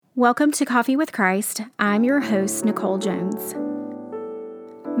Welcome to Coffee with Christ. I'm your host, Nicole Jones.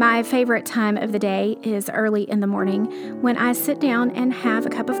 My favorite time of the day is early in the morning when I sit down and have a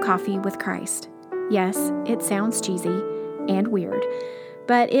cup of coffee with Christ. Yes, it sounds cheesy and weird,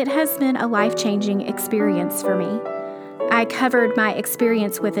 but it has been a life-changing experience for me. I covered my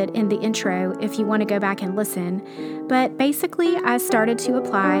experience with it in the intro if you want to go back and listen, but basically I started to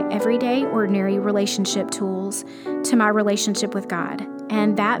apply everyday ordinary relationship tools to my relationship with God,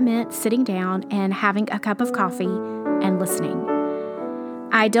 and that meant sitting down and having a cup of coffee and listening.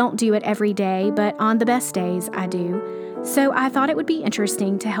 I don't do it every day, but on the best days I do, so I thought it would be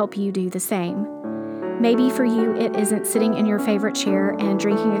interesting to help you do the same. Maybe for you it isn't sitting in your favorite chair and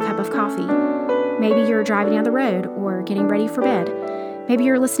drinking a cup of coffee. Maybe you're driving down the road or getting ready for bed. Maybe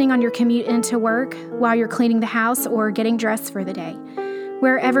you're listening on your commute into work while you're cleaning the house or getting dressed for the day.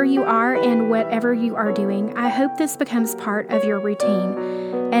 Wherever you are and whatever you are doing, I hope this becomes part of your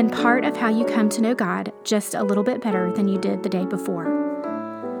routine and part of how you come to know God just a little bit better than you did the day before.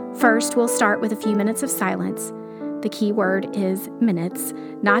 First, we'll start with a few minutes of silence. The key word is minutes,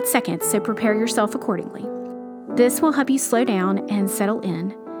 not seconds, so prepare yourself accordingly. This will help you slow down and settle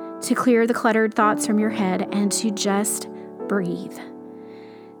in, to clear the cluttered thoughts from your head and to just breathe.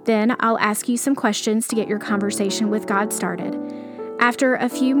 Then I'll ask you some questions to get your conversation with God started. After a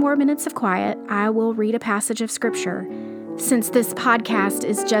few more minutes of quiet, I will read a passage of Scripture. Since this podcast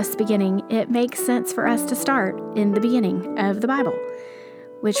is just beginning, it makes sense for us to start in the beginning of the Bible,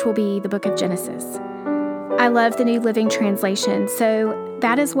 which will be the book of Genesis. I love the New Living Translation, so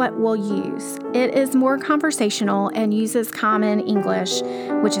that is what we'll use. It is more conversational and uses common English,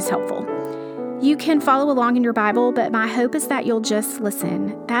 which is helpful. You can follow along in your Bible, but my hope is that you'll just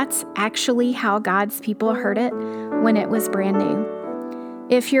listen. That's actually how God's people heard it when it was brand new.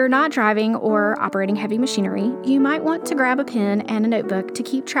 If you're not driving or operating heavy machinery, you might want to grab a pen and a notebook to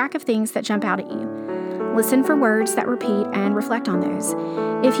keep track of things that jump out at you. Listen for words that repeat and reflect on those.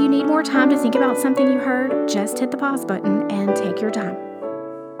 If you need more time to think about something you heard, just hit the pause button and take your time.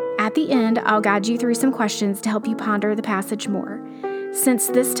 At the end, I'll guide you through some questions to help you ponder the passage more. Since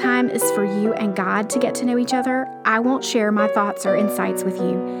this time is for you and God to get to know each other, I won't share my thoughts or insights with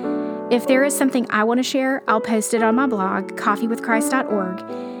you. If there is something I want to share, I'll post it on my blog,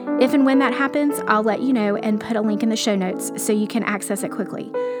 coffeewithchrist.org. If and when that happens, I'll let you know and put a link in the show notes so you can access it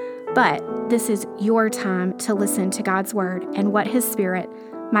quickly. But this is your time to listen to God's Word and what His Spirit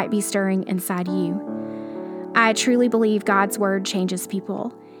might be stirring inside you. I truly believe God's Word changes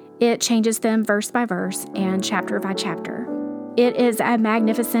people. It changes them verse by verse and chapter by chapter. It is a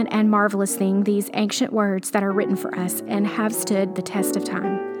magnificent and marvelous thing, these ancient words that are written for us and have stood the test of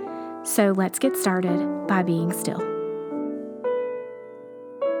time. So let's get started by being still.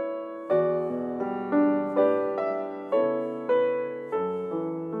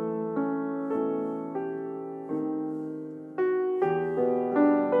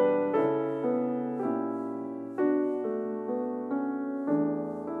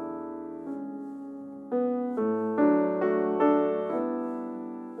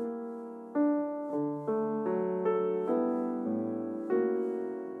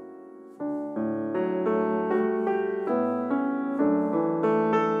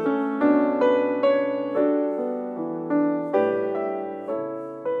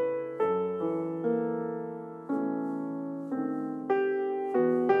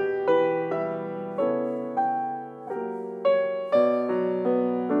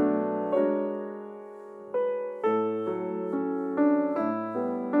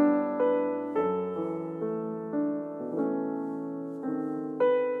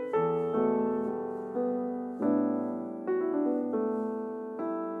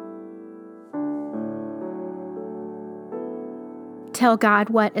 Tell God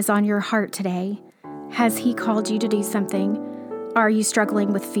what is on your heart today. Has He called you to do something? Are you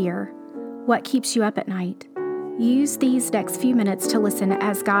struggling with fear? What keeps you up at night? Use these next few minutes to listen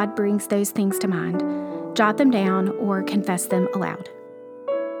as God brings those things to mind. Jot them down or confess them aloud.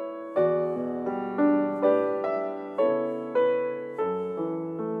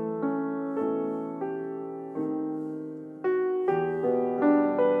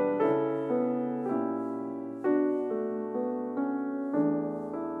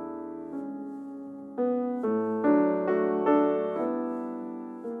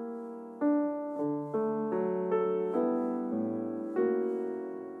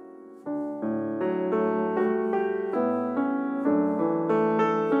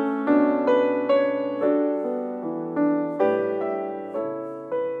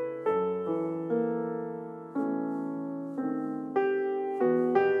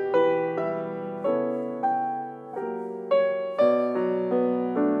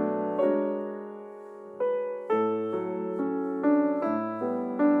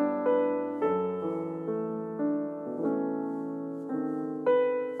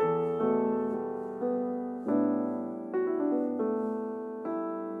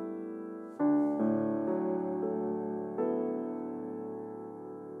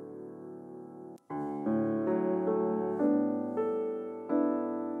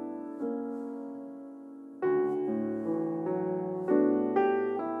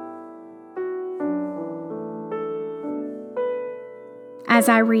 As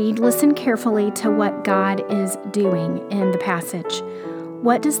I read, listen carefully to what God is doing in the passage.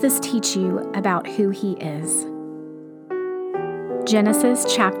 What does this teach you about who He is?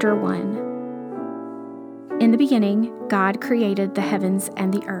 Genesis chapter 1. In the beginning, God created the heavens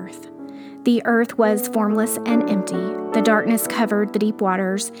and the earth. The earth was formless and empty. The darkness covered the deep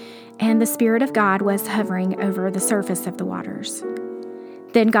waters, and the Spirit of God was hovering over the surface of the waters.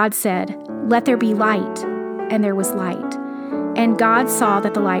 Then God said, "Let there be light," and there was light. And God saw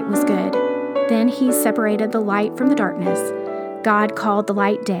that the light was good. Then He separated the light from the darkness. God called the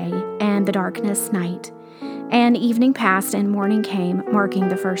light day, and the darkness night. And evening passed, and morning came, marking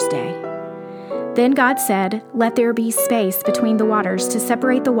the first day. Then God said, "Let there be space between the waters to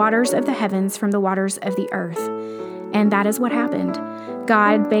separate the waters of the heavens from the waters of the earth." And that is what happened.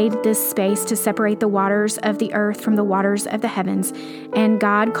 God made this space to separate the waters of the earth from the waters of the heavens, and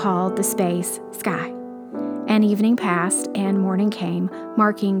God called the space sky. And evening passed, and morning came,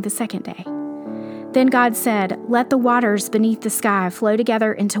 marking the second day. Then God said, "Let the waters beneath the sky flow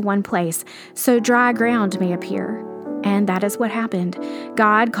together into one place, so dry ground may appear." And that is what happened.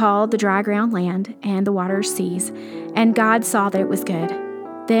 God called the dry ground land, and the waters seas. And God saw that it was good.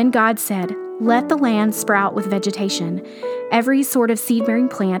 Then God said, "Let the land sprout with vegetation, every sort of seed-bearing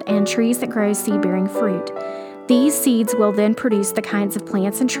plant and trees that grow seed-bearing fruit. These seeds will then produce the kinds of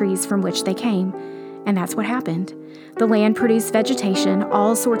plants and trees from which they came." And that's what happened. The land produced vegetation,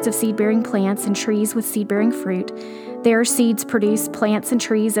 all sorts of seed-bearing plants and trees with seed-bearing fruit. Their seeds produced plants and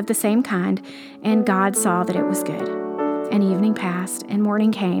trees of the same kind, and God saw that it was good. And evening passed, and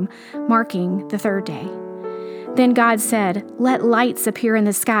morning came, marking the third day. Then God said, "Let lights appear in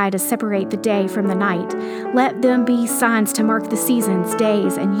the sky to separate the day from the night. Let them be signs to mark the seasons,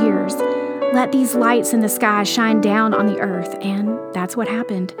 days, and years. Let these lights in the sky shine down on the earth." And that's what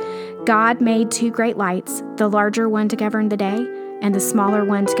happened. God made two great lights, the larger one to govern the day, and the smaller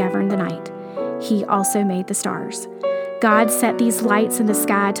one to govern the night. He also made the stars. God set these lights in the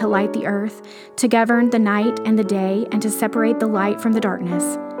sky to light the earth, to govern the night and the day, and to separate the light from the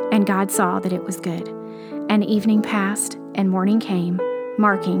darkness. And God saw that it was good. And evening passed, and morning came,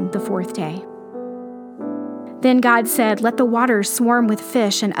 marking the fourth day. Then God said, "Let the waters swarm with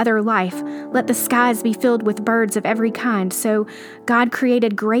fish and other life. Let the skies be filled with birds of every kind." So God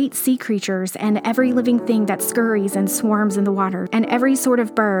created great sea creatures and every living thing that scurries and swarms in the water, and every sort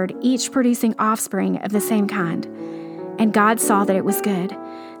of bird, each producing offspring of the same kind. And God saw that it was good.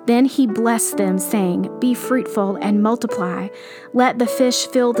 Then He blessed them, saying, "Be fruitful and multiply. Let the fish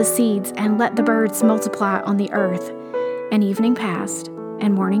fill the seas, and let the birds multiply on the earth." And evening passed,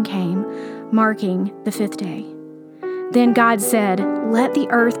 and morning came, marking the fifth day. Then God said, "Let the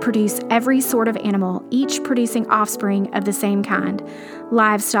earth produce every sort of animal, each producing offspring of the same kind,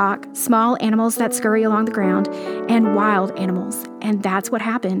 livestock, small animals that scurry along the ground, and wild animals." And that's what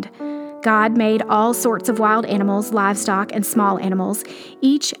happened. God made all sorts of wild animals, livestock, and small animals,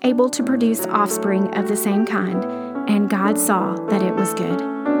 each able to produce offspring of the same kind. And God saw that it was good.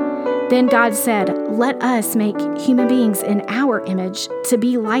 Then God said, "Let us make human beings in our image, to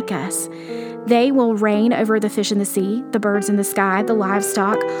be like us. They will reign over the fish in the sea, the birds in the sky, the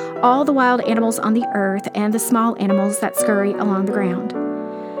livestock, all the wild animals on the earth, and the small animals that scurry along the ground."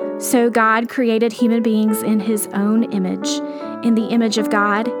 So God created human beings in His own image. In the image of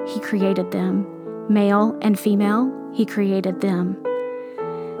God, He created them. Male and female, He created them.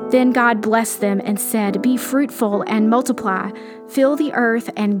 Then God blessed them and said, "Be fruitful and multiply, fill the earth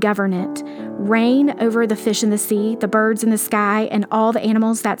and govern it. Reign over the fish in the sea, the birds in the sky, and all the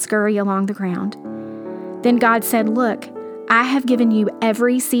animals that scurry along the ground." Then God said, "Look, I have given you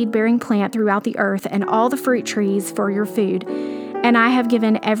every seed-bearing plant throughout the earth and all the fruit trees for your food. And I have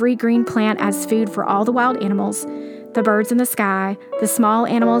given every green plant as food for all the wild animals, the birds in the sky, the small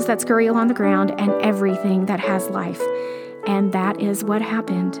animals that scurry along the ground, and everything that has life." And that is what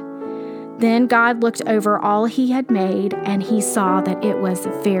happened. Then God looked over all He had made, and He saw that it was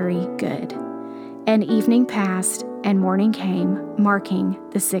very good. And evening passed, and morning came, marking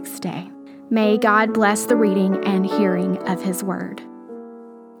the sixth day. May God bless the reading and hearing of His word.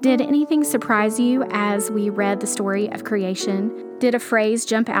 Did anything surprise you as we read the story of creation? Did a phrase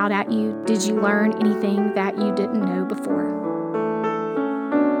jump out at you? Did you learn anything that you didn't know before?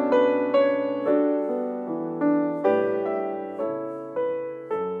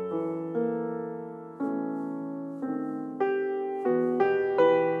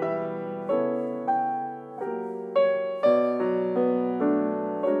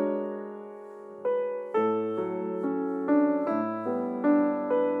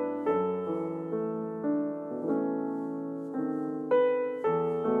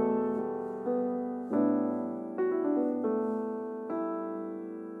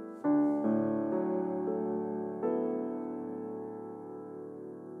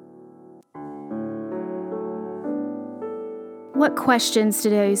 What questions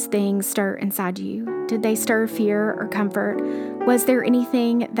did those things stir inside you? Did they stir fear or comfort? Was there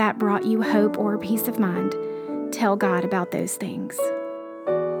anything that brought you hope or peace of mind? Tell God about those things.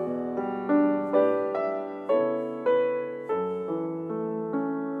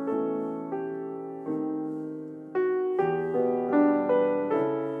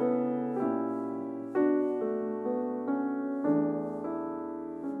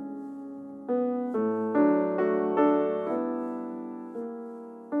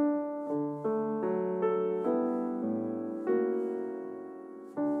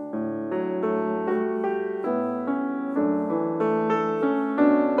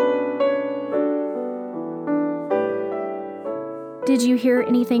 Did you hear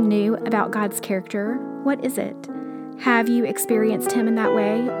anything new about God's character? What is it? Have you experienced Him in that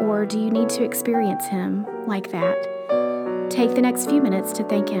way, or do you need to experience Him like that? Take the next few minutes to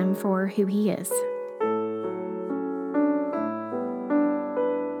thank Him for who He is.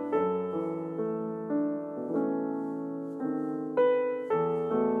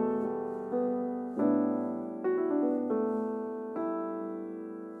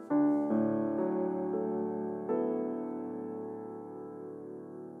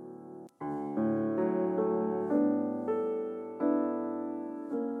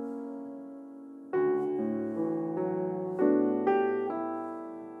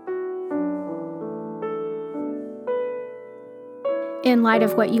 In light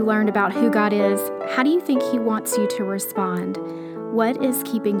of what you learned about who God is, how do you think He wants you to respond? What is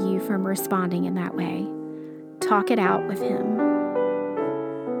keeping you from responding in that way? Talk it out with Him.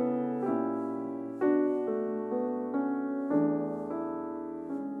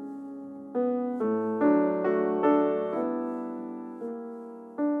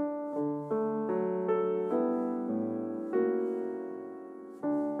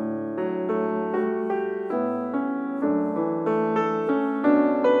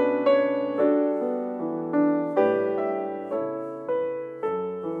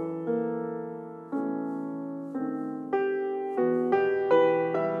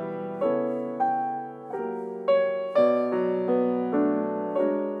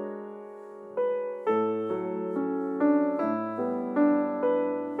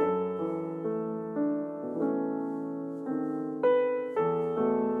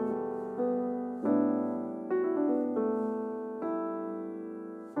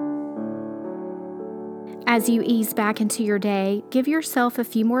 As you ease back into your day, give yourself a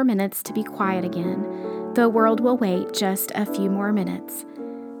few more minutes to be quiet again. The world will wait just a few more minutes.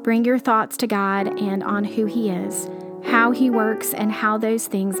 Bring your thoughts to God and on who He is, how He works, and how those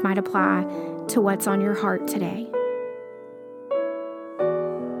things might apply to what's on your heart today.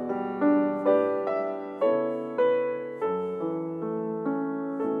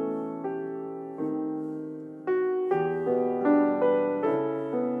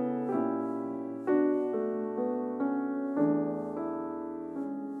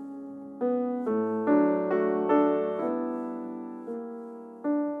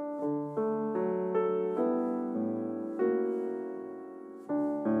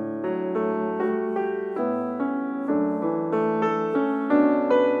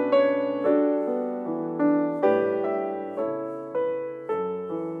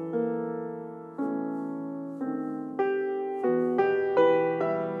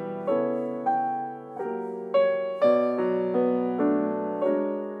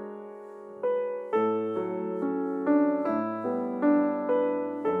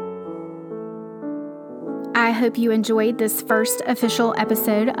 I hope you enjoyed this first official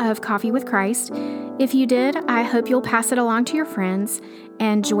episode of Coffee with Christ. If you did, I hope you'll pass it along to your friends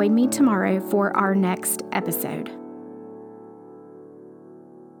and join me tomorrow for our next episode.